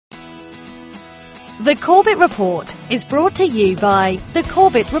The Corbett Report is brought to you by the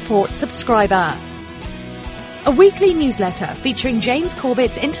Corbett Report subscriber. A weekly newsletter featuring James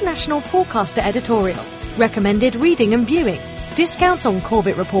Corbett's International Forecaster editorial, recommended reading and viewing, discounts on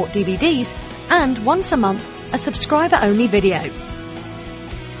Corbett Report DVDs, and once a month, a subscriber-only video.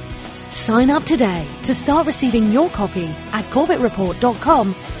 Sign up today to start receiving your copy at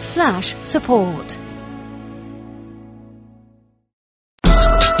corbettreport.com/support.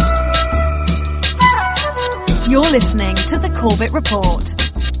 You're listening to the Corbett Report.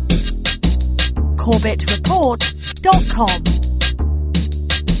 corbettreport.com.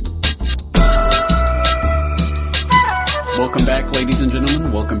 Welcome back, ladies and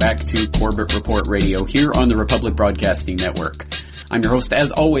gentlemen. Welcome back to Corbett Report Radio here on the Republic Broadcasting Network. I'm your host,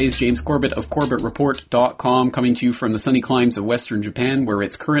 as always, James Corbett of CorbettReport.com, coming to you from the sunny climes of Western Japan, where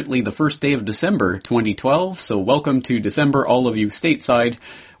it's currently the first day of December 2012. So welcome to December, all of you stateside,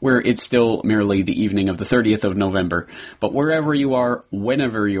 where it's still merely the evening of the 30th of November. But wherever you are,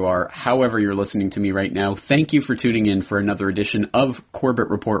 whenever you are, however you're listening to me right now, thank you for tuning in for another edition of Corbett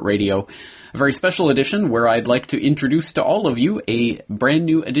Report Radio. A very special edition where I'd like to introduce to all of you a brand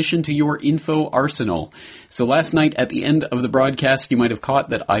new addition to your info arsenal. So last night at the end of the broadcast, you might have caught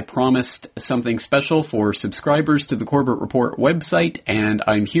that I promised something special for subscribers to the Corbett Report website, and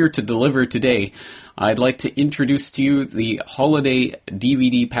I'm here to deliver today. I'd like to introduce to you the holiday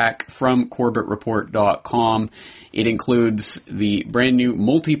DVD pack from CorbettReport.com. It includes the brand new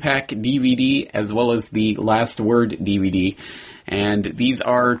multi-pack DVD as well as the Last Word DVD. And these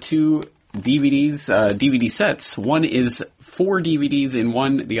are two DVDs, DVD sets. One is 4 DVDs in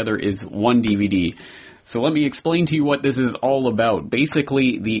one, the other is 1 DVD. So let me explain to you what this is all about.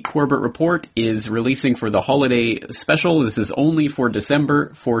 Basically, the Corbett Report is releasing for the holiday special. This is only for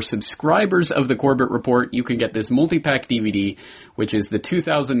December. For subscribers of the Corbett Report, you can get this multi-pack DVD, which is the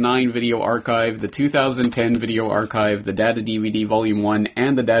 2009 video archive, the 2010 video archive, the Data DVD Volume 1,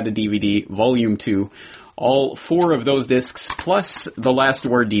 and the Data DVD Volume 2. All 4 of those discs, plus the Last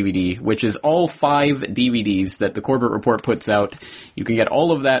Word DVD, which is all 5 DVDs that the Corbett Report puts out. You can get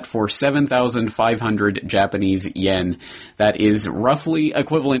all of that for 7,500 Japanese yen. That is roughly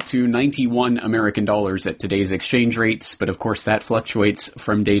equivalent to 91 American dollars at today's exchange rates, but of course that fluctuates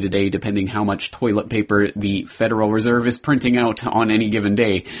from day to day depending how much toilet paper the Federal Reserve is printing out on any given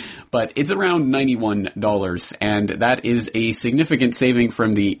day. But it's around $91, and that is a significant saving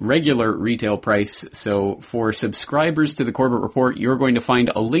from the regular retail price. So for subscribers to the Corbett Report, you're going to find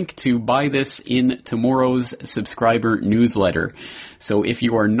a link to buy this in tomorrow's subscriber newsletter. So if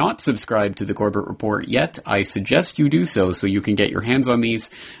you are not subscribed to the Corbett Report yet, I suggest you do so you can get your hands on these.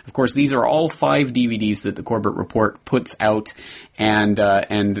 Of course, these are all 5 DVDs that the Corbett Report puts out, and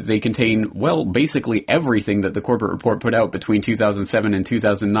they contain, well, basically everything that the Corbett Report put out between 2007 and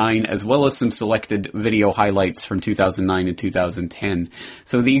 2009, as well as some selected video highlights from 2009 and 2010.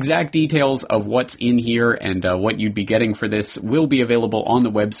 So the exact details of what's in here and what you'd be getting for this will be available on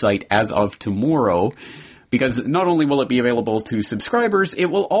the website as of tomorrow. Because not only will it be available to subscribers, it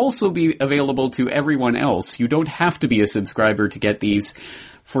will also be available to everyone else. You don't have to be a subscriber to get these.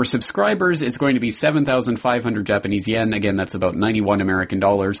 For subscribers, it's going to be 7,500 Japanese yen. Again, that's about 91 American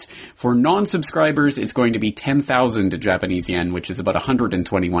dollars. For non-subscribers, it's going to be 10,000 Japanese yen, which is about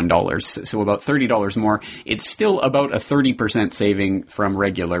 $121. So about $30 more. It's still about a 30% saving from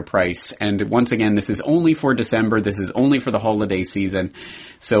regular price. And once again, this is only for December. This is only for the holiday season.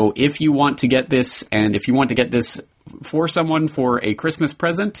 So if you want to get this, and if you want to get this for someone for a Christmas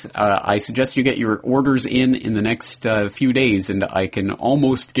present, I suggest you get your orders in the next few days, and I can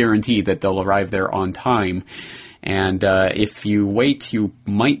almost guarantee that they'll arrive there on time. And if you wait, you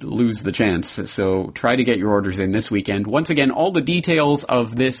might lose the chance. So try to get your orders in this weekend. Once again, all the details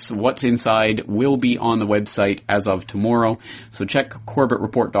of this, what's inside, will be on the website as of tomorrow. So check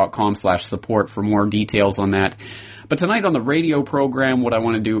CorbettReport.com/support for more details on that. But tonight on the radio program, what I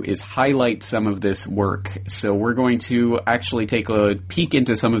want to do is highlight some of this work. So we're going to actually take a peek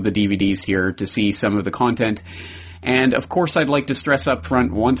into some of the DVDs here to see some of the content. And of course, I'd like to stress up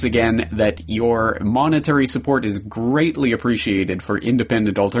front once again that your monetary support is greatly appreciated for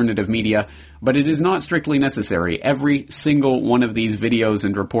independent alternative media, but it is not strictly necessary. Every single one of these videos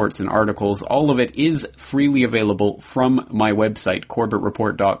and reports and articles, all of it is freely available from my website,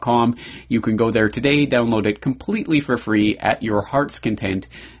 CorbettReport.com. You can go there today, download it completely for free at your heart's content.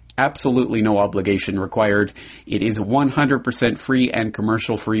 Absolutely no obligation required. It is 100% free and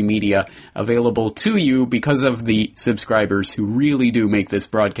commercial-free media available to you because of the subscribers who really do make this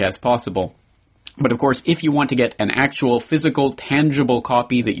broadcast possible. But of course, if you want to get an actual physical, tangible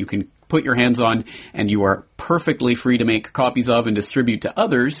copy that you can put your hands on and you are perfectly free to make copies of and distribute to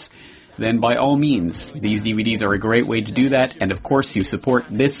others, then by all means, these DVDs are a great way to do that, and of course you support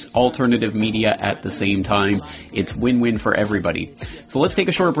this alternative media at the same time. It's win-win for everybody. So let's take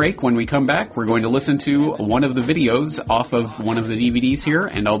a short break. When we come back, we're going to listen to one of the videos off of one of the DVDs here,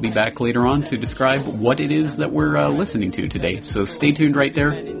 and I'll be back later on to describe what it is that we're listening to today. So stay tuned right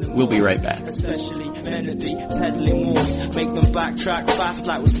there. We'll be right back. Especially melody, peddling wars, make them backtrack fast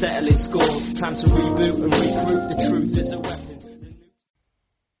like we're settling scores. Time to reboot and recruit, the truth is a weapon.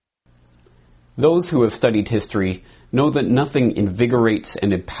 Those who have studied history know that nothing invigorates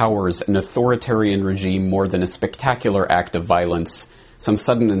and empowers an authoritarian regime more than a spectacular act of violence, some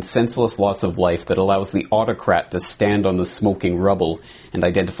sudden and senseless loss of life that allows the autocrat to stand on the smoking rubble and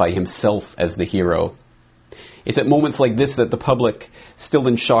identify himself as the hero. It's at moments like this that the public, still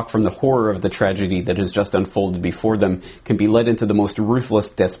in shock from the horror of the tragedy that has just unfolded before them, can be led into the most ruthless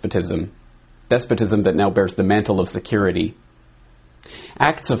despotism that now bears the mantle of security.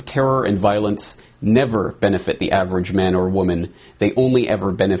 Acts of terror and violence never benefit the average man or woman. They only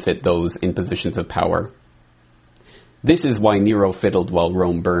ever benefit those in positions of power. This is why Nero fiddled while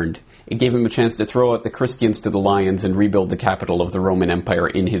Rome burned. It gave him a chance to throw out the Christians to the lions and rebuild the capital of the Roman Empire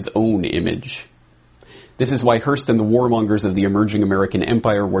in his own image. This is why Hearst and the warmongers of the emerging American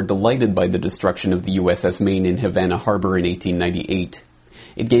Empire were delighted by the destruction of the USS Maine in Havana Harbor in 1898.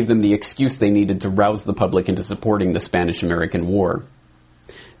 It gave them the excuse they needed to rouse the public into supporting the Spanish-American War.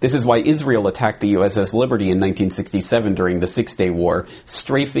 This is why Israel attacked the USS Liberty in 1967 during the Six-Day War,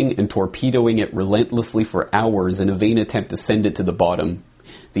 strafing and torpedoing it relentlessly for hours in a vain attempt to send it to the bottom.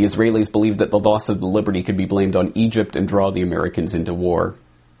 The Israelis believed that the loss of the Liberty could be blamed on Egypt and draw the Americans into war.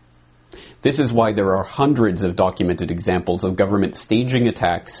 This is why there are hundreds of documented examples of government staging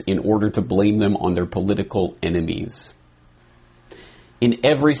attacks in order to blame them on their political enemies. In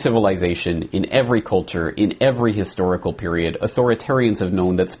every civilization, in every culture, in every historical period, authoritarians have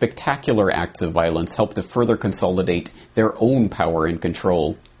known that spectacular acts of violence help to further consolidate their own power and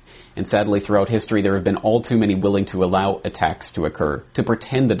control. And sadly, throughout history, there have been all too many willing to allow attacks to occur, to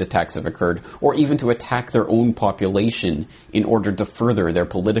pretend that attacks have occurred, or even to attack their own population in order to further their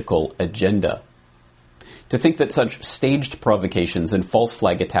political agenda. To think that such staged provocations and false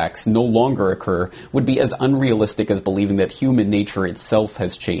flag attacks no longer occur would be as unrealistic as believing that human nature itself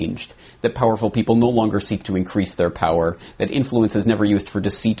has changed, that powerful people no longer seek to increase their power, that influence is never used for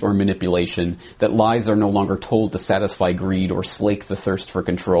deceit or manipulation, that lies are no longer told to satisfy greed or slake the thirst for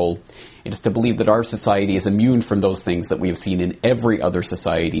control. It is to believe that our society is immune from those things that we have seen in every other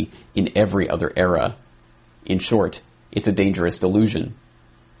society, in every other era. In short, it's a dangerous delusion.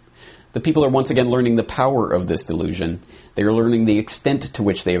 The people are once again learning the power of this delusion. They are learning the extent to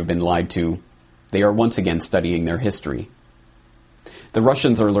which they have been lied to. They are once again studying their history. The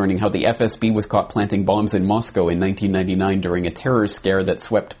Russians are learning how the FSB was caught planting bombs in Moscow in 1999 during a terror scare that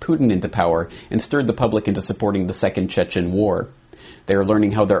swept Putin into power and stirred the public into supporting the Second Chechen War. They are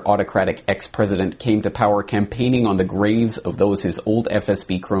learning how their autocratic ex-president came to power campaigning on the graves of those his old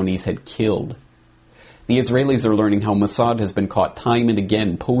FSB cronies had killed. The Israelis are learning how Mossad has been caught time and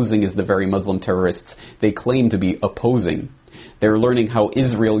again posing as the very Muslim terrorists they claim to be opposing. They are learning how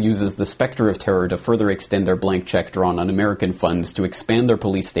Israel uses the specter of terror to further extend their blank check drawn on American funds to expand their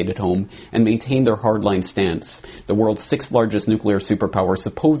police state at home and maintain their hardline stance, the world's sixth largest nuclear superpower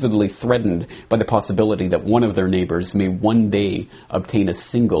supposedly threatened by the possibility that one of their neighbors may one day obtain a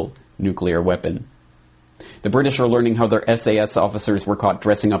single nuclear weapon. The British are learning how their SAS officers were caught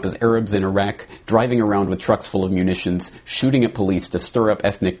dressing up as Arabs in Iraq, driving around with trucks full of munitions, shooting at police to stir up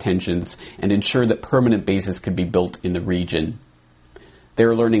ethnic tensions, and ensure that permanent bases could be built in the region. They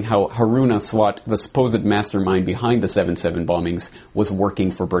are learning how Harun Aswat, the supposed mastermind behind the 7/7 bombings, was working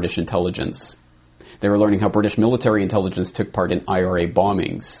for British intelligence. They are learning how British military intelligence took part in IRA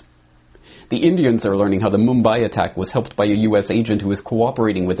bombings. The Indians are learning how the Mumbai attack was helped by a U.S. agent who is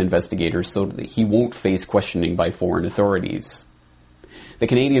cooperating with investigators so that he won't face questioning by foreign authorities. The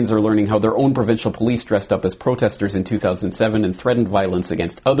Canadians are learning how their own provincial police dressed up as protesters in 2007 and threatened violence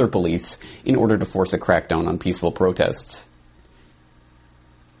against other police in order to force a crackdown on peaceful protests.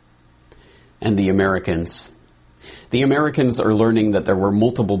 And the Americans. The Americans are learning that there were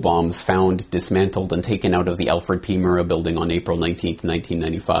multiple bombs found, dismantled, and taken out of the Alfred P. Murrah building on April 19,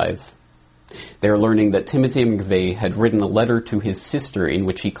 1995. They are learning that Timothy McVeigh had written a letter to his sister in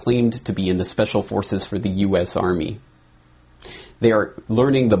which he claimed to be in the Special Forces for the U.S. Army. They are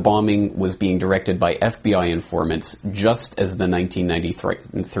learning the bombing was being directed by FBI informants, just as the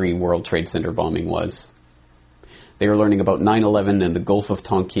 1993 World Trade Center bombing was. They are learning about 9/11 and the Gulf of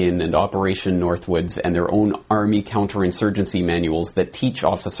Tonkin and Operation Northwoods and their own Army counterinsurgency manuals that teach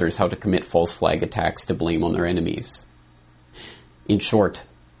officers how to commit false flag attacks to blame on their enemies. In short,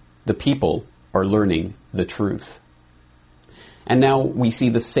 The people are learning the truth. And now we see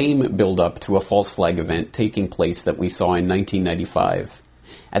the same build-up to a false flag event taking place that we saw in 1995.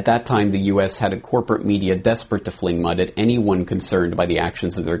 At that time, the U.S. had a corporate media desperate to fling mud at anyone concerned by the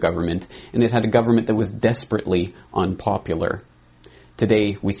actions of their government, and it had a government that was desperately unpopular.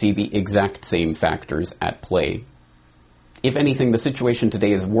 Today, we see the exact same factors at play. If anything, the situation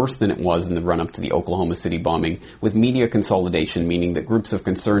today is worse than it was in the run-up to the Oklahoma City bombing, with media consolidation meaning that groups of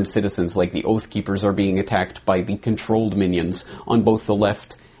concerned citizens like the Oath Keepers are being attacked by the controlled minions on both the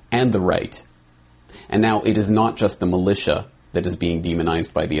left and the right. And now it is not just the militia that is being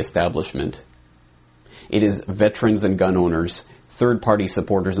demonized by the establishment. It is veterans and gun owners, third-party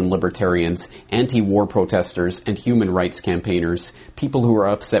supporters and libertarians, anti-war protesters and human rights campaigners, people who are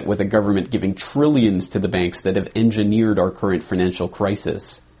upset with a government giving trillions to the banks that have engineered our current financial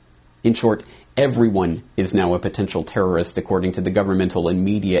crisis. In short, everyone is now a potential terrorist according to the governmental and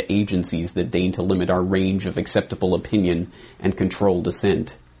media agencies that deign to limit our range of acceptable opinion and control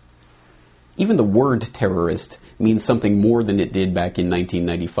dissent. Even the word terrorist means something more than it did back in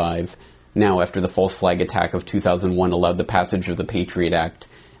 1995. Now, after the false flag attack of 2001 allowed the passage of the Patriot Act,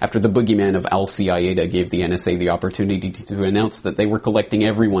 after the boogeyman of Al-Qaeda gave the NSA the opportunity to announce that they were collecting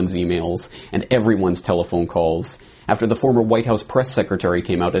everyone's emails and everyone's telephone calls, after the former White House press secretary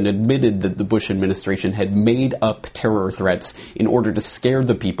came out and admitted that the Bush administration had made up terror threats in order to scare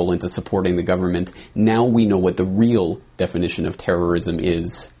the people into supporting the government, now we know what the real definition of terrorism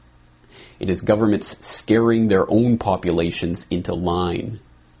is. It is governments scaring their own populations into line.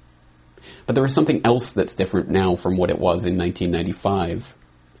 But there is something else that's different now from what it was in 1995.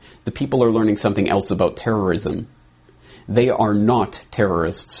 The people are learning something else about terrorism. They are not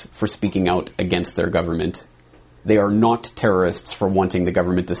terrorists for speaking out against their government. They are not terrorists for wanting the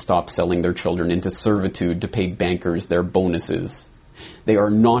government to stop selling their children into servitude to pay bankers their bonuses. They are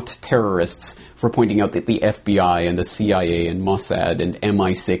not terrorists for pointing out that the FBI and the CIA and Mossad and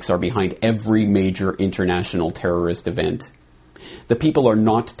MI6 are behind every major international terrorist event. The people are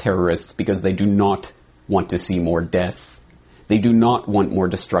not terrorists because they do not want to see more death. They do not want more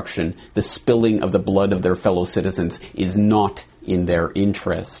destruction. The spilling of the blood of their fellow citizens is not in their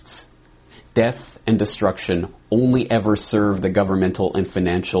interests. Death and destruction only ever serve the governmental and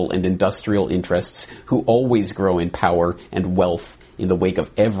financial and industrial interests who always grow in power and wealth in the wake of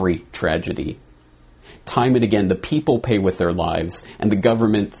every tragedy. Time and again, the people pay with their lives, and the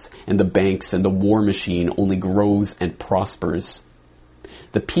governments and the banks and the war machine only grows and prospers.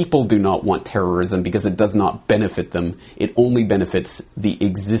 The people do not want terrorism because it does not benefit them. It only benefits the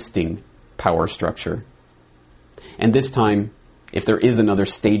existing power structure. And this time, if there is another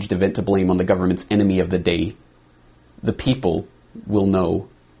staged event to blame on the government's enemy of the day, the people will know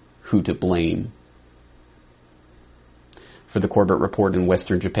who to blame. For the Corbett Report in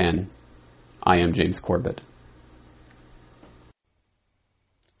Western Japan, I am James Corbett.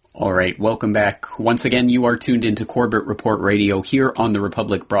 All right, welcome back. Once again, you are tuned into Corbett Report Radio here on the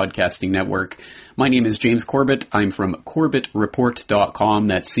Republic Broadcasting Network. My name is James Corbett. I'm from CorbettReport.com.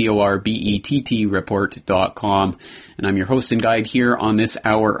 That's CORBETT report.com. And I'm your host and guide here on this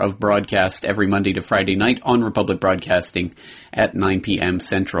hour of broadcast every Monday to Friday night on Republic Broadcasting at 9 p.m.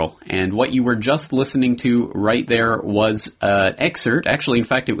 Central. And what you were just listening to right there was an excerpt, actually, in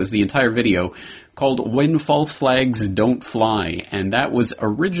fact, it was the entire video, called When False Flags Don't Fly, and that was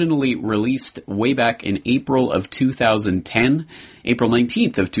originally released way back in April of 2010, April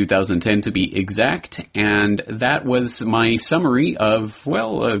 19th of 2010 to be exact, and that was my summary of,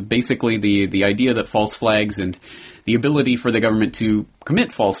 basically the idea that false flags and the ability for the government to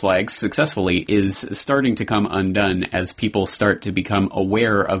commit false flags successfully is starting to come undone as people start to become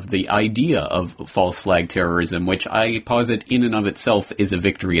aware of the idea of false flag terrorism, which I posit in and of itself is a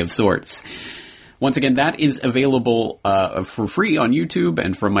victory of sorts. Once again, that is available for free on YouTube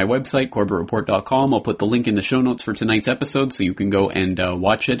and from my website, CorbettReport.com. I'll put the link in the show notes for tonight's episode so you can go and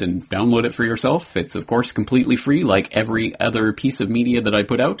watch it and download it for yourself. It's, of course, completely free like every other piece of media that I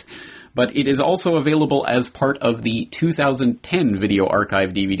put out. But it is also available as part of the 2010 Video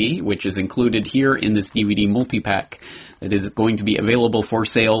Archive DVD, which is included here in this DVD multi-pack that is going to be available for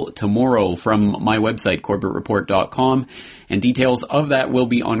sale tomorrow from my website, CorbettReport.com. And details of that will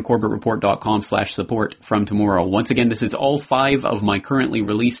be on CorbettReport.com/support from tomorrow. Once again, this is all 5 of my currently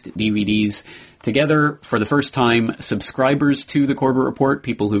released DVDs. Together, for the first time, subscribers to the Corbett Report,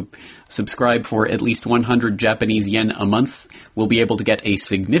 people who subscribe for at least 100 Japanese yen a month, will be able to get a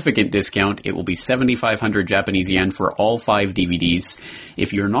significant discount. It will be 7,500 Japanese yen for all 5 DVDs.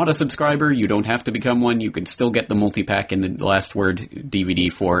 If you're not a subscriber, you don't have to become one. You can still get the multi-pack and the Last Word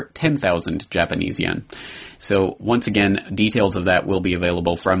DVD for 10,000 Japanese yen. So, once again, details of that will be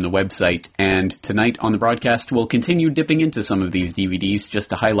available from the website. And tonight on the broadcast, we'll continue dipping into some of these DVDs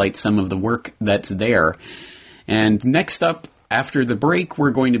just to highlight some of the work that's there. And next up, after the break,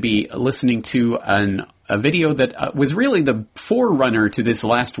 we're going to be listening to a video that was really the forerunner to this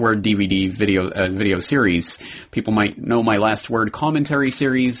Last Word DVD video series. People might know my Last Word commentary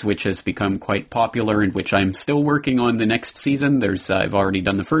series, which has become quite popular and which I'm still working on the next season. I've already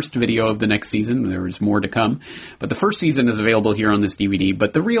done the first video of the next season. There's more to come. But the first season is available here on this DVD.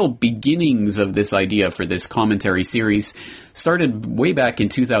 But the real beginnings of this idea for this commentary series started way back in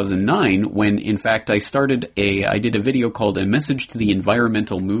 2009 when, in fact, I did a video called A Message to the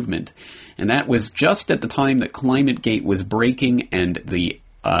Environmental Movement. And that was just at the time that ClimateGate was breaking and the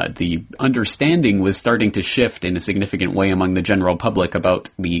understanding was starting to shift in a significant way among the general public about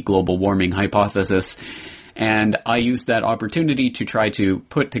the global warming hypothesis. And I used that opportunity to try to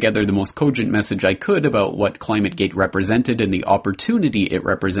put together the most cogent message I could about what ClimateGate represented and the opportunity it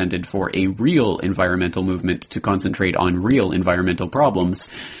represented for a real environmental movement to concentrate on real environmental problems.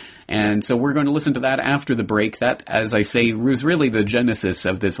 And so we're going to listen to that after the break. That, as I say, was really the genesis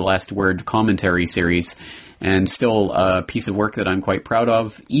of this Last Word commentary series, and still a piece of work that I'm quite proud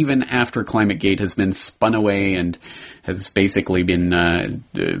of, even after ClimateGate has been spun away and has basically been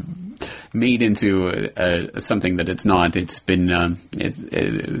made into something that it's not. It's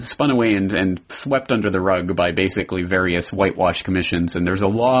been spun away and swept under the rug by basically various whitewash commissions, and there's a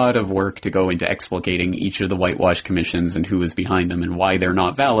lot of work to go into explicating each of the whitewash commissions and who is behind them and why they're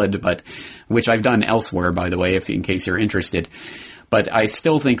not valid, but which I've done elsewhere, by the way, in case you're interested. But I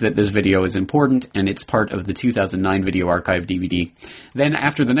still think that this video is important, and it's part of the 2009 Video Archive DVD. Then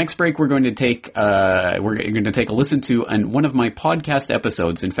after the next break, we're going to take a listen to one of my podcast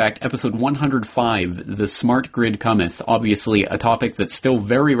episodes. In fact, episode 105, The Smart Grid Cometh. Obviously, a topic that's still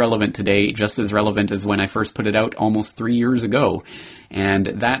very relevant today, just as relevant as when I first put it out almost 3 years ago. And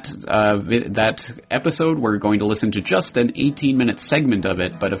that episode, we're going to listen to just an 18-minute segment of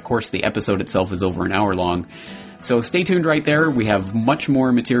it, but of course the episode itself is over an hour long. So stay tuned right there. We have much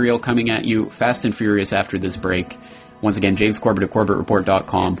more material coming at you fast and furious after this break. Once again, James Corbett of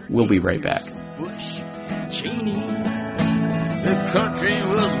CorbettReport.com. We'll be right back. Bush and Cheney, the country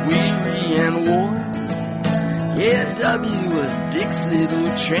was weary and worn. Yeah, W was Dick's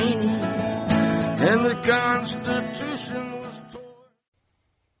little trainee, and the Constitution was torn.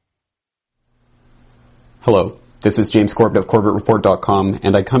 Hello, this is James Corbett of CorbettReport.com,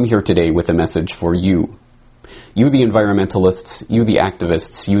 and I come here today with a message for you. You the environmentalists, you the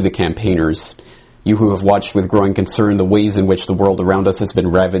activists, you the campaigners, you who have watched with growing concern the ways in which the world around us has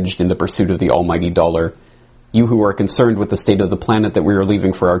been ravaged in the pursuit of the almighty dollar, you who are concerned with the state of the planet that we are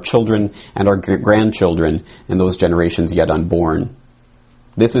leaving for our children and our grandchildren and those generations yet unborn.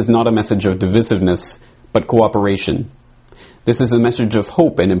 This is not a message of divisiveness, but cooperation. This is a message of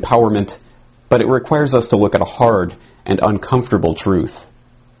hope and empowerment, but it requires us to look at a hard and uncomfortable truth.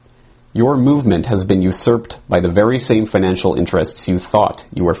 Your movement has been usurped by the very same financial interests you thought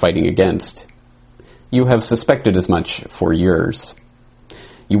you were fighting against. You have suspected as much for years.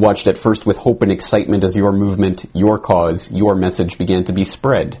 You watched at first with hope and excitement as your movement, your cause, your message began to be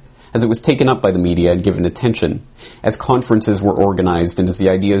spread, as it was taken up by the media and given attention, as conferences were organized and as the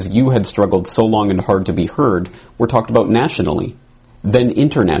ideas you had struggled so long and hard to be heard were talked about nationally, then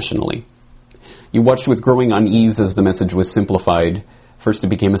internationally. You watched with growing unease as the message was simplified. First it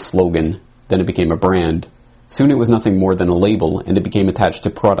became a slogan, then it became a brand. Soon it was nothing more than a label, and it became attached to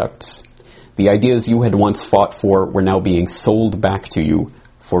products. The ideas you had once fought for were now being sold back to you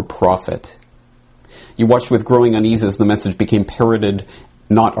for profit. You watched with growing unease as the message became parroted,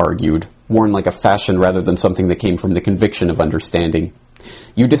 not argued, worn like a fashion rather than something that came from the conviction of understanding.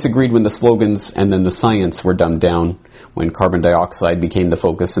 You disagreed when the slogans and then the science were dumbed down, when carbon dioxide became the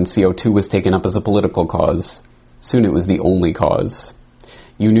focus and CO2 was taken up as a political cause. Soon it was the only cause.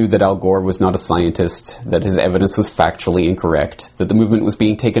 You knew that Al Gore was not a scientist, that his evidence was factually incorrect, that the movement was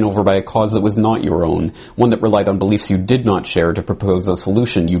being taken over by a cause that was not your own, one that relied on beliefs you did not share to propose a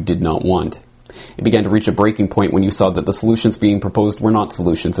solution you did not want. It began to reach a breaking point when you saw that the solutions being proposed were not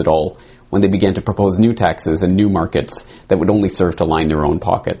solutions at all, when they began to propose new taxes and new markets that would only serve to line their own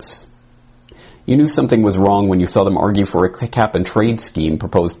pockets. You knew something was wrong when you saw them argue for a cap-and-trade scheme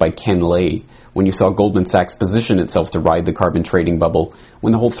proposed by Ken Lay, when you saw Goldman Sachs position itself to ride the carbon trading bubble,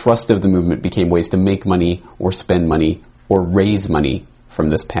 when the whole thrust of the movement became ways to make money or spend money or raise money from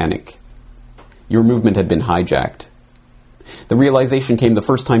this panic. Your movement had been hijacked. The realization came the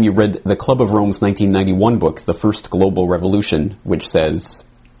first time you read the Club of Rome's 1991 book, The First Global Revolution, which says,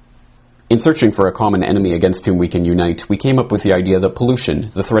 "In searching for a common enemy against whom we can unite, we came up with the idea that pollution,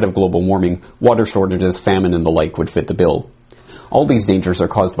 the threat of global warming, water shortages, famine, and the like would fit the bill. All these dangers are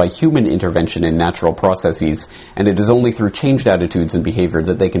caused by human intervention in natural processes, and it is only through changed attitudes and behavior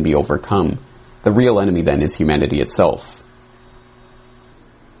that they can be overcome. The real enemy, then, is humanity itself."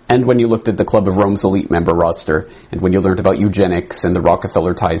 And when you looked at the Club of Rome's elite member roster, and when you learned about eugenics and the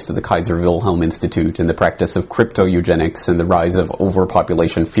Rockefeller ties to the Kaiser Wilhelm Institute and the practice of crypto-eugenics and the rise of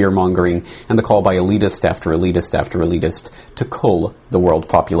overpopulation fear-mongering and the call by elitist after elitist after elitist to cull the world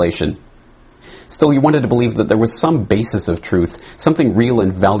population. Still, you wanted to believe that there was some basis of truth, something real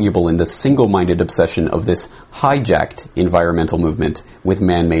and valuable in the single-minded obsession of this hijacked environmental movement with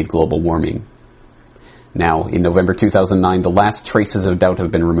man-made global warming. Now, in November 2009, the last traces of doubt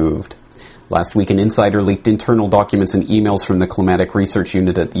have been removed. Last week, an insider leaked internal documents and emails from the Climatic Research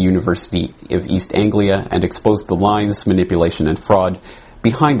Unit at the University of East Anglia and exposed the lies, manipulation, and fraud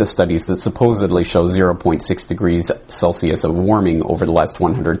behind the studies that supposedly show 0.6 degrees Celsius of warming over the last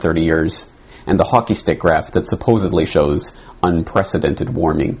 130 years, and the hockey stick graph that supposedly shows unprecedented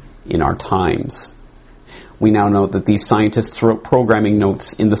warming in our times. We now know that these scientists wrote programming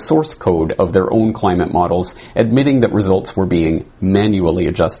notes in the source code of their own climate models, admitting that results were being manually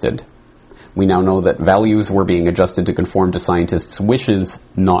adjusted. We now know that values were being adjusted to conform to scientists' wishes,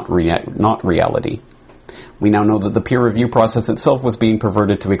 not reality. We now know that the peer review process itself was being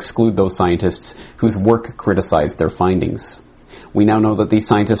perverted to exclude those scientists whose work criticized their findings. We now know that these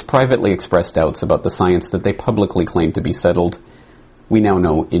scientists privately expressed doubts about the science that they publicly claimed to be settled. We now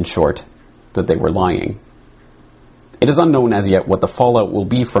know, in short, that they were lying. It is unknown as yet what the fallout will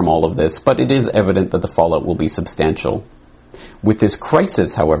be from all of this, but it is evident that the fallout will be substantial. With this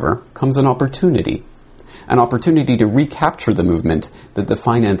crisis, however, comes an opportunity to recapture the movement that the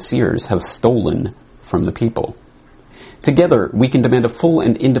financiers have stolen from the people. Together, we can demand a full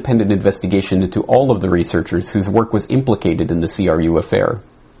and independent investigation into all of the researchers whose work was implicated in the CRU affair.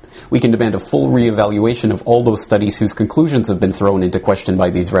 We can demand a full reevaluation of all those studies whose conclusions have been thrown into question by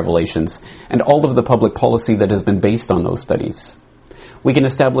these revelations, and all of the public policy that has been based on those studies. We can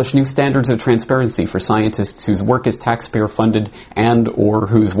establish new standards of transparency for scientists whose work is taxpayer-funded and or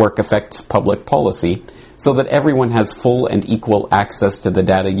whose work affects public policy, so that everyone has full and equal access to the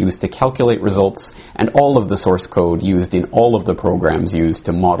data used to calculate results and all of the source code used in all of the programs used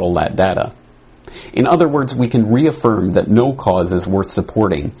to model that data. In other words, we can reaffirm that no cause is worth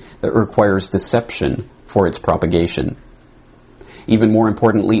supporting that requires deception for its propagation. Even more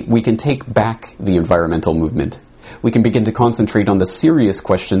importantly, we can take back the environmental movement. We can begin to concentrate on the serious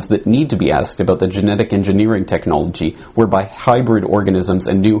questions that need to be asked about the genetic engineering technology whereby hybrid organisms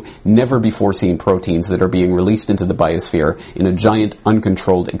and new, never-before-seen proteins that are being released into the biosphere in a giant,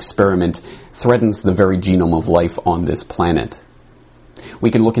 uncontrolled experiment threatens the very genome of life on this planet.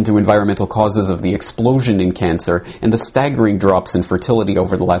 We can look into environmental causes of the explosion in cancer and the staggering drops in fertility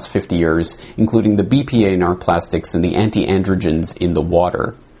over the last 50 years, including the BPA in our plastics and the anti-androgens in the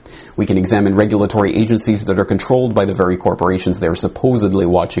water. We can examine regulatory agencies that are controlled by the very corporations they are supposedly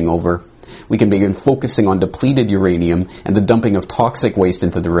watching over. We can begin focusing on depleted uranium and the dumping of toxic waste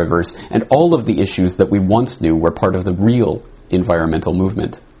into the rivers and all of the issues that we once knew were part of the real environmental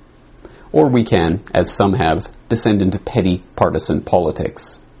movement. Or we can, as some have, descend into petty partisan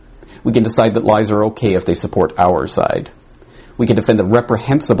politics. We can decide that lies are okay if they support our side. We can defend the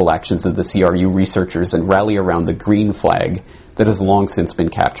reprehensible actions of the CRU researchers and rally around the green flag that has long since been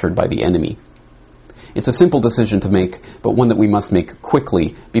captured by the enemy. It's a simple decision to make, but one that we must make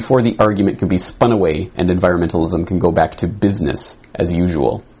quickly before the argument can be spun away and environmentalism can go back to business as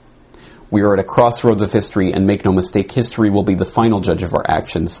usual. We are at a crossroads of history, and make no mistake, history will be the final judge of our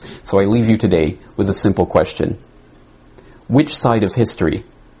actions, so I leave you today with a simple question. Which side of history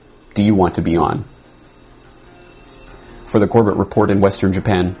do you want to be on? For the Corbett Report in Western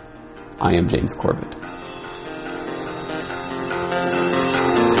Japan, I am James Corbett.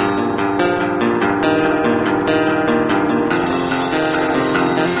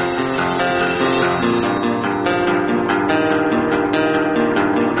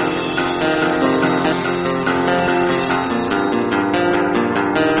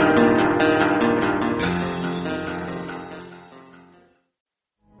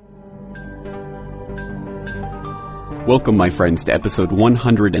 Welcome, my friends, to episode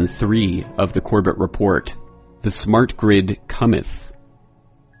 103 of the Corbett Report. The Smart Grid Cometh.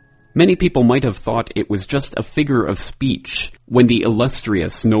 Many people might have thought it was just a figure of speech when the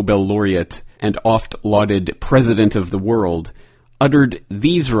illustrious Nobel laureate and oft-lauded President of the world uttered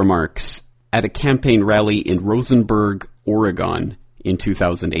these remarks at a campaign rally in Rosenberg, Oregon in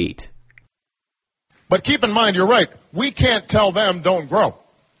 2008. But keep in mind, you're right, we can't tell them don't grow.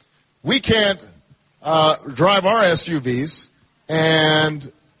 We can't drive our SUVs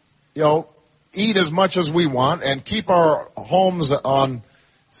and, eat as much as we want and keep our homes on,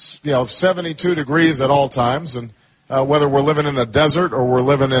 72 degrees at all times, and whether we're living in a desert or we're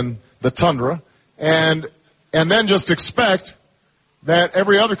living in the tundra, and then just expect that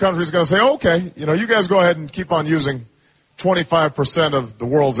every other country is going to say, okay, you guys go ahead and keep on using 25% of the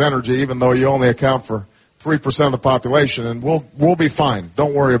world's energy, even though you only account for 3% of the population, and we'll be fine.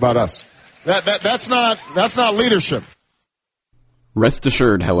 Don't worry about us. That's not leadership. Rest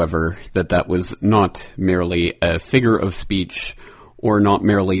assured, however, that was not merely a figure of speech or not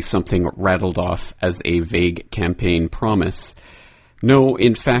merely something rattled off as a vague campaign promise. No,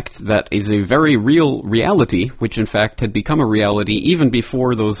 in fact, that is a very real reality, which in fact had become a reality even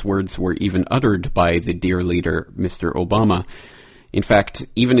before those words were even uttered by the dear leader, Mr. Obama. In fact,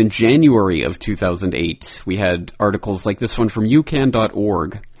 even in January of 2008, we had articles like this one from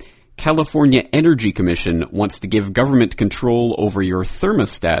UCAN.org. California Energy Commission wants to give government control over your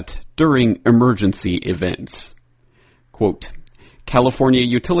thermostat during emergency events. Quote, California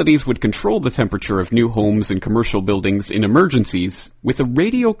utilities would control the temperature of new homes and commercial buildings in emergencies with a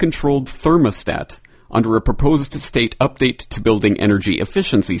radio-controlled thermostat under a proposed state update to building energy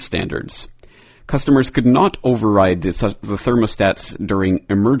efficiency standards. Customers could not override the thermostats during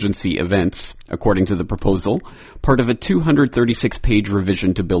emergency events, according to the proposal, part of a 236-page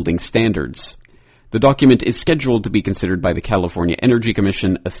revision to building standards. The document is scheduled to be considered by the California Energy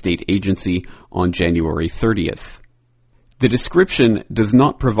Commission, a state agency, on January 30th. The description does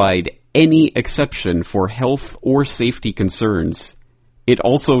not provide any exception for health or safety concerns. It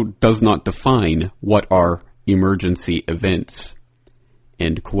also does not define what are emergency events.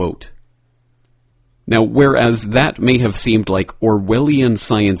 End quote. Now, whereas that may have seemed like Orwellian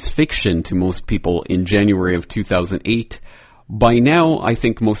science fiction to most people in January of 2008, by now I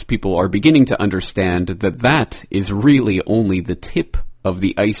think most people are beginning to understand that is really only the tip of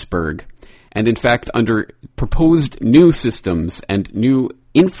the iceberg. And in fact, under proposed new systems and new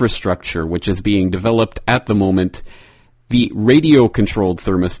infrastructure which is being developed at the moment, the radio-controlled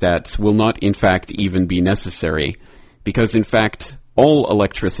thermostats will not in fact even be necessary, because in fact all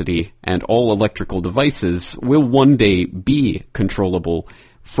electricity and all electrical devices will one day be controllable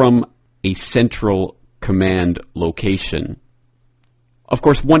from a central command location. Of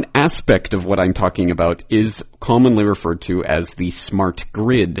course, one aspect of what I'm talking about is commonly referred to as the smart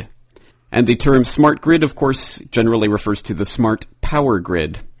grid. And the term smart grid, of course, generally refers to the smart power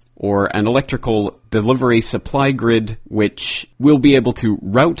grid, or an electrical delivery supply grid, which will be able to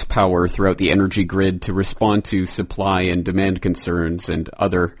route power throughout the energy grid to respond to supply and demand concerns and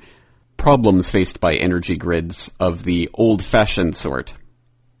other problems faced by energy grids of the old-fashioned sort.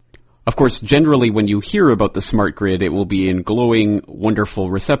 Of course, generally when you hear about the smart grid, it will be in glowing,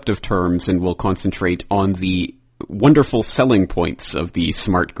 wonderful, receptive terms and will concentrate on the wonderful selling points of the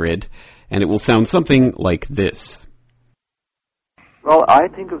smart grid, and it will sound something like this. Well, I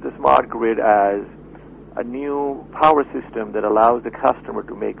think of the smart grid as a new power system that allows the customer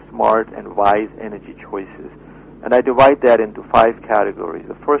to make smart and wise energy choices. And I divide that into 5 categories.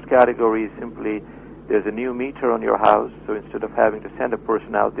 The first category is simply there's a new meter on your house, so instead of having to send a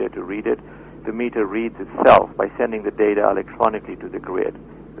person out there to read it, the meter reads itself by sending the data electronically to the grid.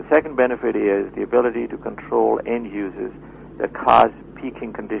 The second benefit is the ability to control end users that cause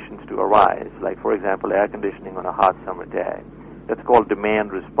peaking conditions to arise, like, for example, air conditioning on a hot summer day. That's called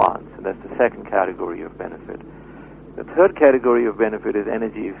demand response, and that's the second category of benefit. The third category of benefit is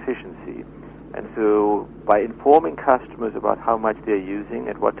energy efficiency. And so by informing customers about how much they're using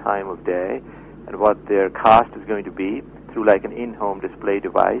at what time of day and what their cost is going to be through like an in-home display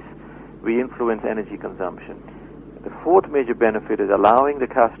device, we influence energy consumption. The fourth major benefit is allowing the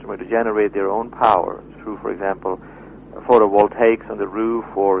customer to generate their own power through, for example, photovoltaics on the roof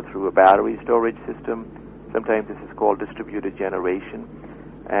or through a battery storage system. Sometimes this is called distributed generation.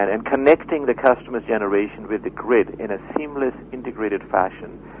 And connecting the customer's generation with the grid in a seamless, integrated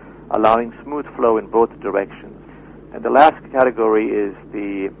fashion, allowing smooth flow in both directions. And the last category is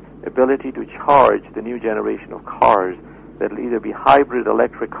the ability to charge the new generation of cars that will either be hybrid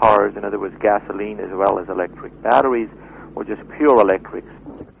electric cars, in other words, gasoline as well as electric batteries, or just pure electrics.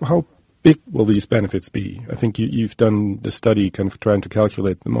 How big will these benefits be? I think you've done the study kind of trying to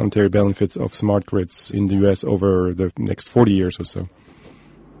calculate the monetary benefits of smart grids in the U.S. over the next 40 years or so.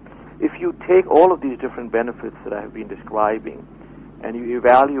 If you take all of these different benefits that I have been describing and you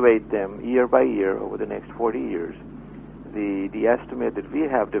evaluate them year by year over the next 40 years, the estimate that we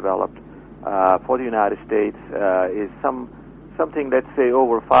have developed for the United States is something, let's say,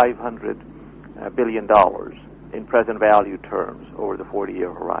 over $500 billion in present value terms over the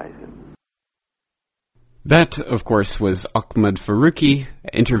 40-year horizon. That, of course, was Ahmed Faruqi,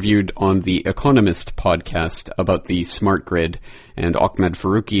 interviewed on the Economist podcast about the smart grid. And Ahmed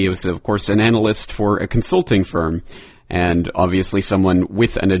Faruqi was, of course, an analyst for a consulting firm, and obviously someone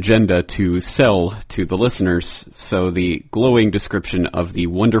with an agenda to sell to the listeners. So the glowing description of the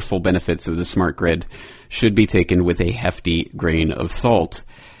wonderful benefits of the smart grid should be taken with a hefty grain of salt.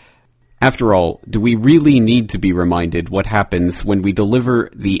 After all, do we really need to be reminded what happens when we deliver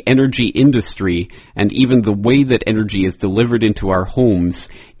the energy industry and even the way that energy is delivered into our homes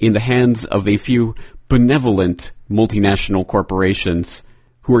in the hands of a few benevolent multinational corporations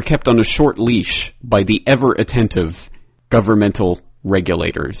who are kept on a short leash by the ever-attentive governmental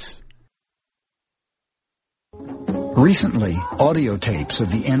regulators? Recently, audio tapes of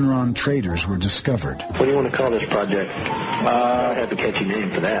the Enron traders were discovered. What do you want to call this project? I have a catchy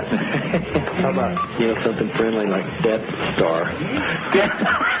name for that. How about, something friendly like Death Star?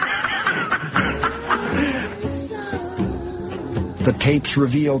 The tapes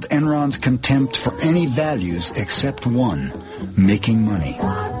revealed Enron's contempt for any values except one, making money.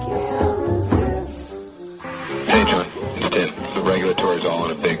 Hey, John. It's Tim. The regulatory is all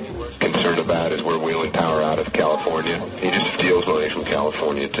in a big concern about is we're wheeling power out of California. He just steals money from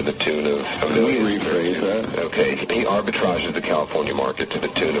California to the tune of $1 million. Can we rephrase that? Okay. He arbitrages the California market to the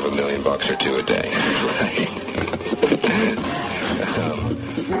tune of $1 million or $2 a day.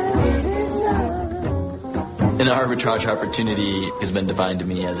 An arbitrage opportunity has been defined to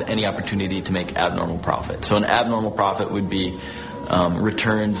me as any opportunity to make abnormal profit. So an abnormal profit would be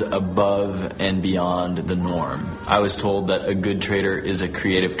returns above and beyond the norm. I was told that a good trader is a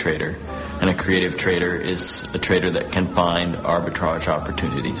creative trader, and a creative trader is a trader that can find arbitrage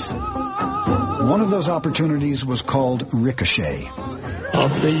opportunities. One of those opportunities was called Ricochet. I'll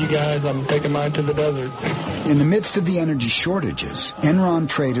see you guys. I'm taking mine to the desert. In the midst of the energy shortages, Enron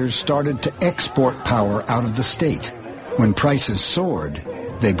traders started to export power out of the state. When prices soared,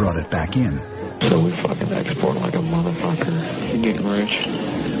 they brought it back in. So we fucking export like a motherfucker. You're getting rich.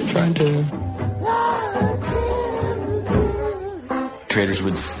 Trying to. Traders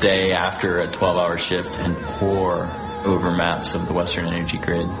would stay after a 12-hour shift and pore over maps of the Western energy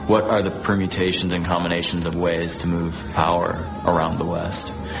grid. What are the permutations and combinations of ways to move power around the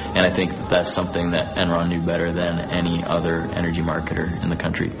West? And I think that that's something that Enron knew better than any other energy marketer in the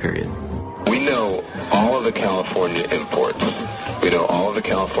country, period. We know all of the California imports. We know all of the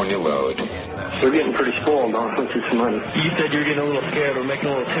California load. We're getting pretty spoiled, I'll put you some money. You said you're getting a little scared, we're making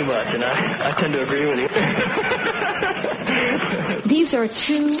a little too much, and I tend to agree with you. These are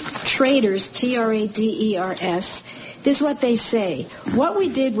two traders, Traders. This is what they say. What we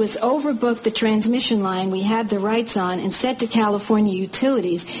did was overbook the transmission line we had the rights on and said to California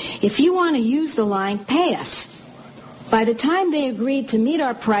utilities, if you want to use the line, pay us. By the time they agreed to meet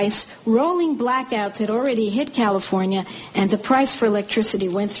our price, rolling blackouts had already hit California, and the price for electricity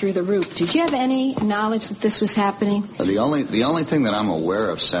went through the roof. Did you have any knowledge that this was happening? The only thing that I'm aware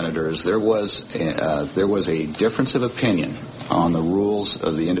of, Senator, is there was a difference of opinion on the rules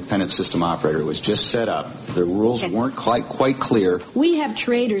of the independent system operator. It was just set up. The rules weren't quite clear. We have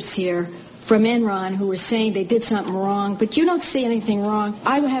traders here from Enron who were saying they did something wrong, but you don't see anything wrong.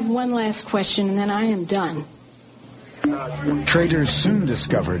 I have one last question, and then I am done. Traders soon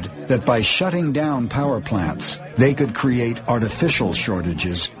discovered that by shutting down power plants, they could create artificial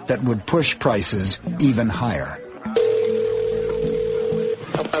shortages that would push prices even higher.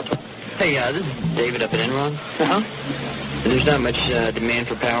 Hey, this is David up at Enron. Uh-huh. There's not much demand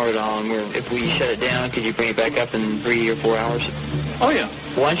for power at all, and if we shut it down, could you bring it back up in 3 or 4 hours? Oh, yeah.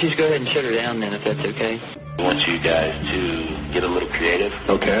 Why don't you just go ahead and shut her down then, if that's okay? I want you guys to get a little creative.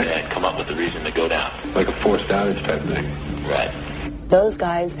 Okay. And come up with a reason to go down. Like a forced outage type thing. Right. Those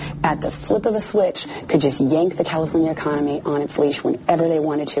guys, at the flip of a switch, could just yank the California economy on its leash whenever they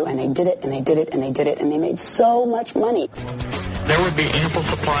wanted to, and they did it, and they did it, and they did it, and they made so much money. There would be ample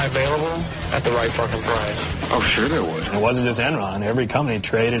supply available at the right fucking price. Oh, sure there would. It wasn't just Enron. Every company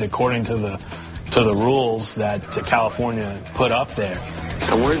traded according to the rules that California put up there.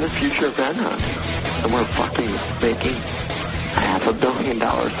 And we're in the future of Enron. And we're fucking making $500 million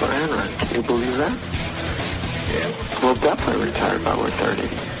for Enron. Can you believe that? Yeah. We'll definitely retire by we're 30.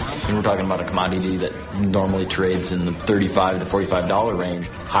 And we're talking about a commodity that normally trades in the $35 to $45 range.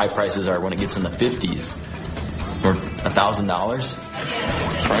 High prices are when it gets in the 50s or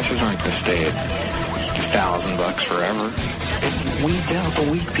 $1,000. Prices aren't to stay at $1,000 forever. Weed out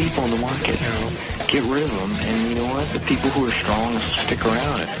the weak people in the market. Get rid of them, and you know what? The people who are strong stick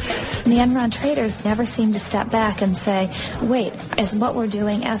around. The Enron traders never seem to step back and say, wait, is what we're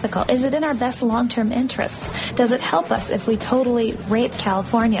doing ethical? Is it in our best long-term interests? Does it help us if we totally rape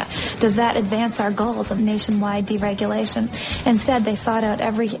California? Does that advance our goals of nationwide deregulation? Instead, they sought out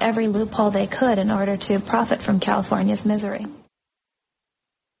every loophole they could in order to profit from California's misery.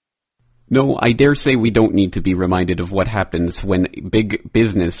 No, I dare say we don't need to be reminded of what happens when big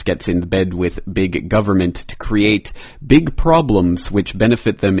business gets in bed with big government to create big problems which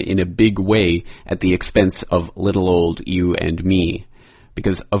benefit them in a big way at the expense of little old you and me.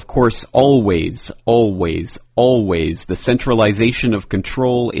 Because, of course, always, always, always, the centralization of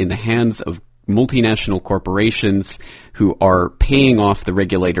control in the hands of multinational corporations who are paying off the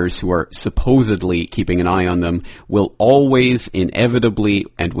regulators who are supposedly keeping an eye on them will always inevitably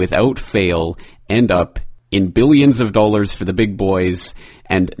and without fail end up in billions of dollars for the big boys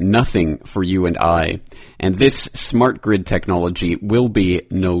and nothing for you and I. And this smart grid technology will be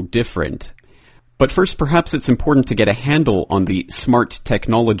no different. But first, perhaps it's important to get a handle on the smart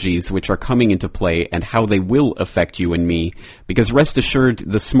technologies which are coming into play and how they will affect you and me, because rest assured,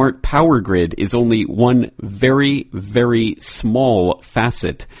 the smart power grid is only one very, very small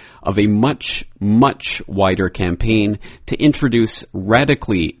facet of a much, much wider campaign to introduce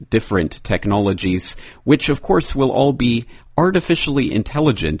radically different technologies, which of course will all be artificially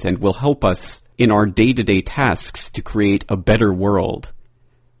intelligent and will help us in our day-to-day tasks to create a better world.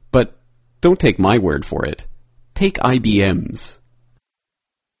 But don't take my word for it. Take IBM's.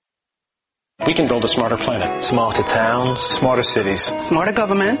 We can build a smarter planet. Smarter towns. Smarter cities. Smarter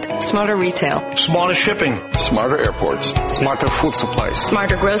government. Smarter retail. Smarter shipping. Smarter airports. Smarter food supplies.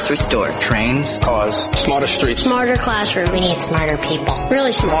 Smarter grocery stores. Trains. Cars. Smarter streets. Smarter classrooms. We need smarter people.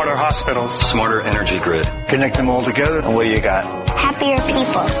 Really smart. Smarter hospitals. Smarter energy grid. Connect them all together, and what do you got? Happier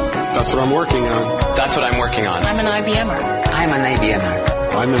people. That's what I'm working on. That's what I'm working on. I'm an IBMer. I'm an IBMer.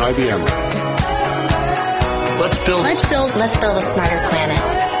 I'm an IBMer. Let's build a smarter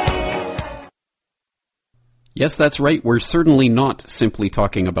planet. Yes, that's right. We're certainly not simply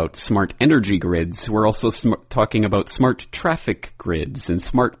talking about smart energy grids. We're also talking about smart traffic grids and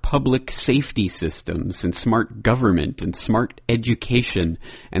smart public safety systems and smart government and smart education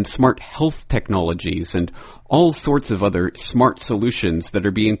and smart health technologies and all sorts of other smart solutions that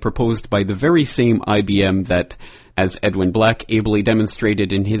are being proposed by the very same IBM that, as Edwin Black ably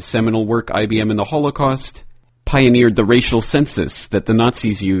demonstrated in his seminal work, IBM and the Holocaust, pioneered the racial census that the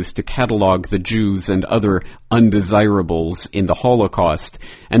Nazis used to catalog the Jews and other undesirables in the Holocaust,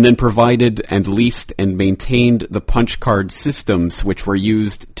 and then provided and leased and maintained the punch card systems which were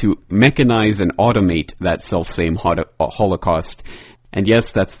used to mechanize and automate that selfsame Holocaust. And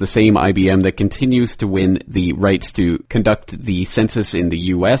yes, that's the same IBM that continues to win the rights to conduct the census in the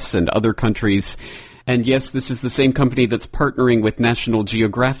US and other countries. And yes, this is the same company that's partnering with National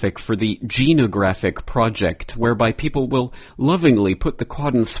Geographic for the Genographic project, whereby people will lovingly put the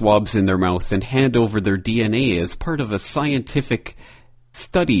cotton swabs in their mouth and hand over their DNA as part of a scientific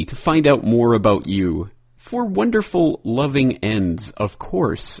study to find out more about you. For wonderful, loving ends, of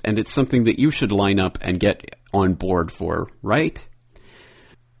course, and it's something that you should line up and get on board for, right?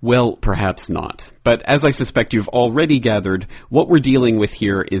 Well, perhaps not. But as I suspect you've already gathered, what we're dealing with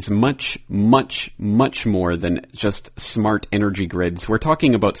here is much, much, much more than just smart energy grids. We're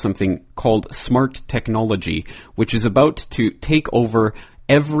talking about something called smart technology, which is about to take over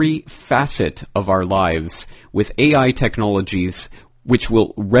every facet of our lives with AI technologies which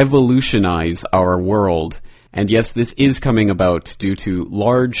will revolutionize our world. And yes, this is coming about due to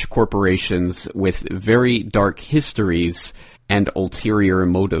large corporations with very dark histories and ulterior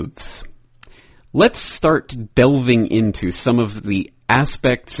motives. Let's start delving into some of the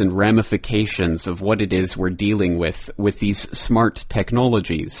aspects and ramifications of what it is we're dealing with these smart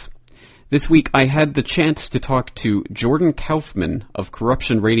technologies. This week I had the chance to talk to Jordan Kaufman of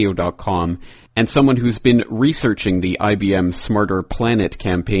CorruptionRadio.com and someone who's been researching the IBM Smarter Planet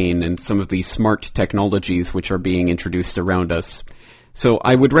campaign and some of the smart technologies which are being introduced around us. So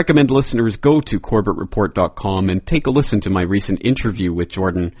I would recommend listeners go to CorbettReport.com and take a listen to my recent interview with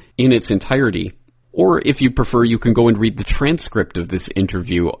Jordan in its entirety. Or if you prefer, you can go and read the transcript of this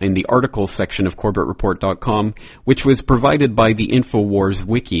interview in the articles section of CorbettReport.com, which was provided by the InfoWars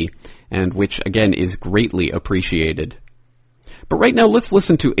Wiki, and which, again, is greatly appreciated. But right now, let's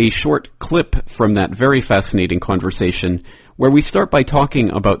listen to a short clip from that very fascinating conversation where we start by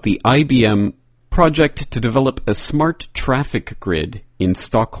talking about the IBM project to develop a smart traffic grid in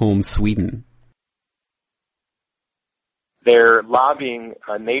Stockholm, Sweden. They're lobbying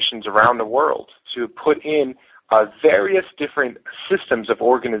nations around the world to put in various different systems of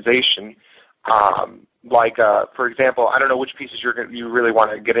organization. For example, I don't know which pieces you really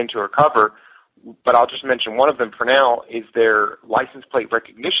want to get into or cover, but I'll just mention one of them for now is their license plate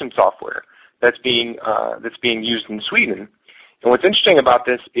recognition software that's being used in Sweden. And what's interesting about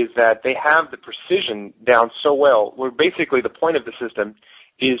this is that they have the precision down so well, where basically the point of the system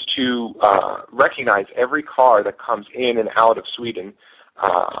is to recognize every car that comes in and out of Sweden.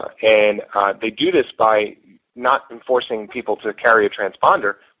 And they do this by not enforcing people to carry a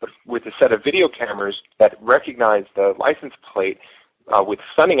transponder, but with a set of video cameras that recognize the license plate with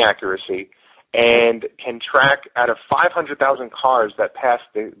stunning accuracy and can track out of 500,000 cars that pass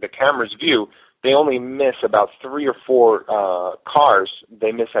the camera's view, they only miss about 3 or 4 cars.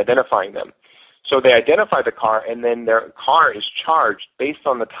 They miss identifying them. So they identify the car, and then their car is charged based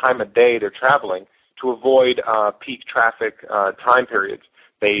on the time of day they're traveling to avoid peak traffic time periods.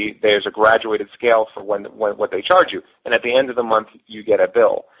 There's a graduated scale for what they charge you, and at the end of the month you get a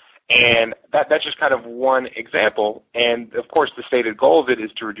bill. And that's just kind of one example. And of course, the stated goal of it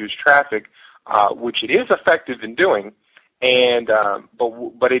is to reduce traffic, which it is effective in doing. And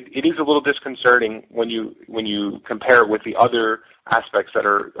but it is a little disconcerting when you compare it with the other aspects that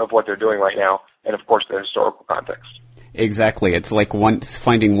are of what they're doing right now, and of course the historical context. Exactly. It's like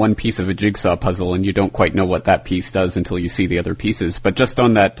finding one piece of a jigsaw puzzle, and you don't quite know what that piece does until you see the other pieces. But just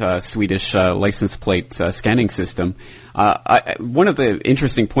on that Swedish license plate scanning system, one of the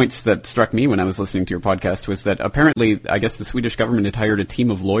interesting points that struck me when I was listening to your podcast was that apparently, I guess the Swedish government had hired a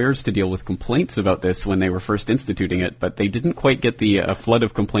team of lawyers to deal with complaints about this when they were first instituting it, but they didn't quite get the flood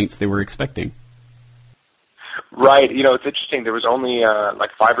of complaints they were expecting. Right. It's interesting. There was only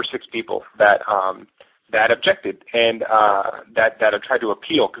like 5 or 6 people that objected and that have tried to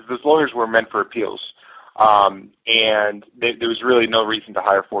appeal, because those lawyers were meant for appeals. And there was really no reason to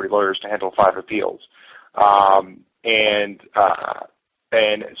hire 40 lawyers to handle 5 appeals. And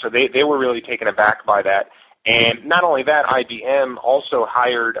so they were really taken aback by that. And not only that, IBM also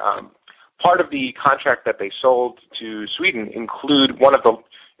hired part of the contract that they sold to Sweden include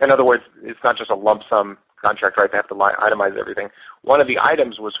in other words, it's not just a lump sum contract, right? They have to itemize everything. One of the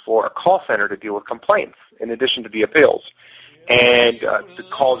items was for a call center to deal with complaints in addition to the appeals. And the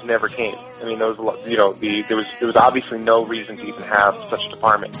calls never came. I mean, there was obviously no reason to even have such a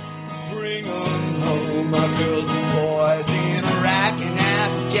department. Bring them home, my girls and boys in Iraq and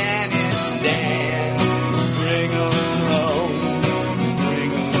Afghanistan. Bring them home,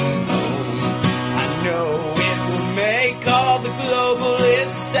 bring them home. I know it will make all the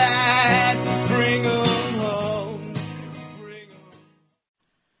globalists sad. Bring them home, bring them home.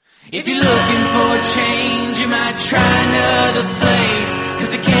 If you're looking for change, you might try another place, 'cause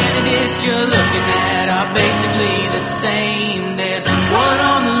the candidates you're looking at are basically the same. There's one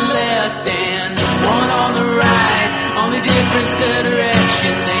on the left and one on the right. Only difference the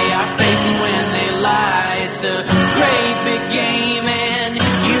direction they are facing when they lie. It's a great big game and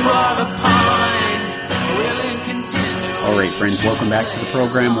you are the pawn, willing contender. All right, friends, welcome back to the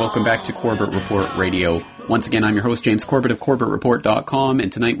program. Welcome back to Corbett Report Radio. Once again, I'm your host, James Corbett of CorbettReport.com,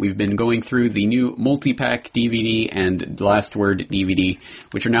 and tonight we've been going through the new multi-pack DVD and Last Word DVD,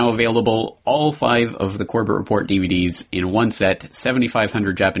 which are now available, all 5 of the Corbett Report DVDs in one set,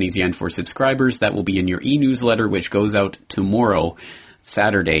 7,500 Japanese yen for subscribers. That will be in your e-newsletter, which goes out tomorrow,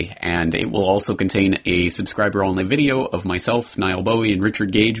 Saturday, and it will also contain a subscriber-only video of myself, Niall Bowie, and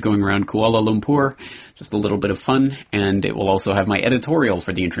Richard Gage going around Kuala Lumpur. Just a little bit of fun, and it will also have my editorial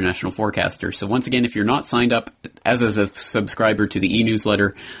for the International Forecaster. So once again, if you're not signed up as a subscriber to the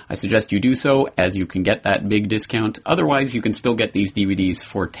e-newsletter, I suggest you do so, as you can get that big discount. Otherwise, you can still get these DVDs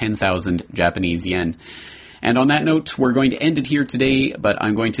for 10,000 Japanese yen. And on that note, we're going to end it here today, but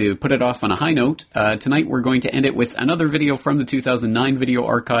I'm going to put it off on a high note. Tonight we're going to end it with another video from the 2009 video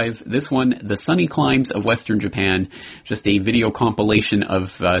archive. This one, The Sunny Climes of Western Japan. Just a video compilation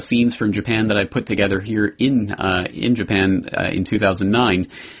of scenes from Japan that I put together here in Japan in 2009.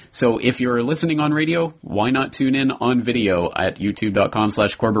 So if you're listening on radio, why not tune in on video at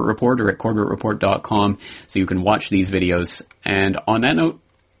youtube.com/Corbett Report or at CorbettReport.com so you can watch these videos. And on that note,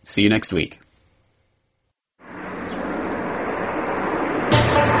 see you next week.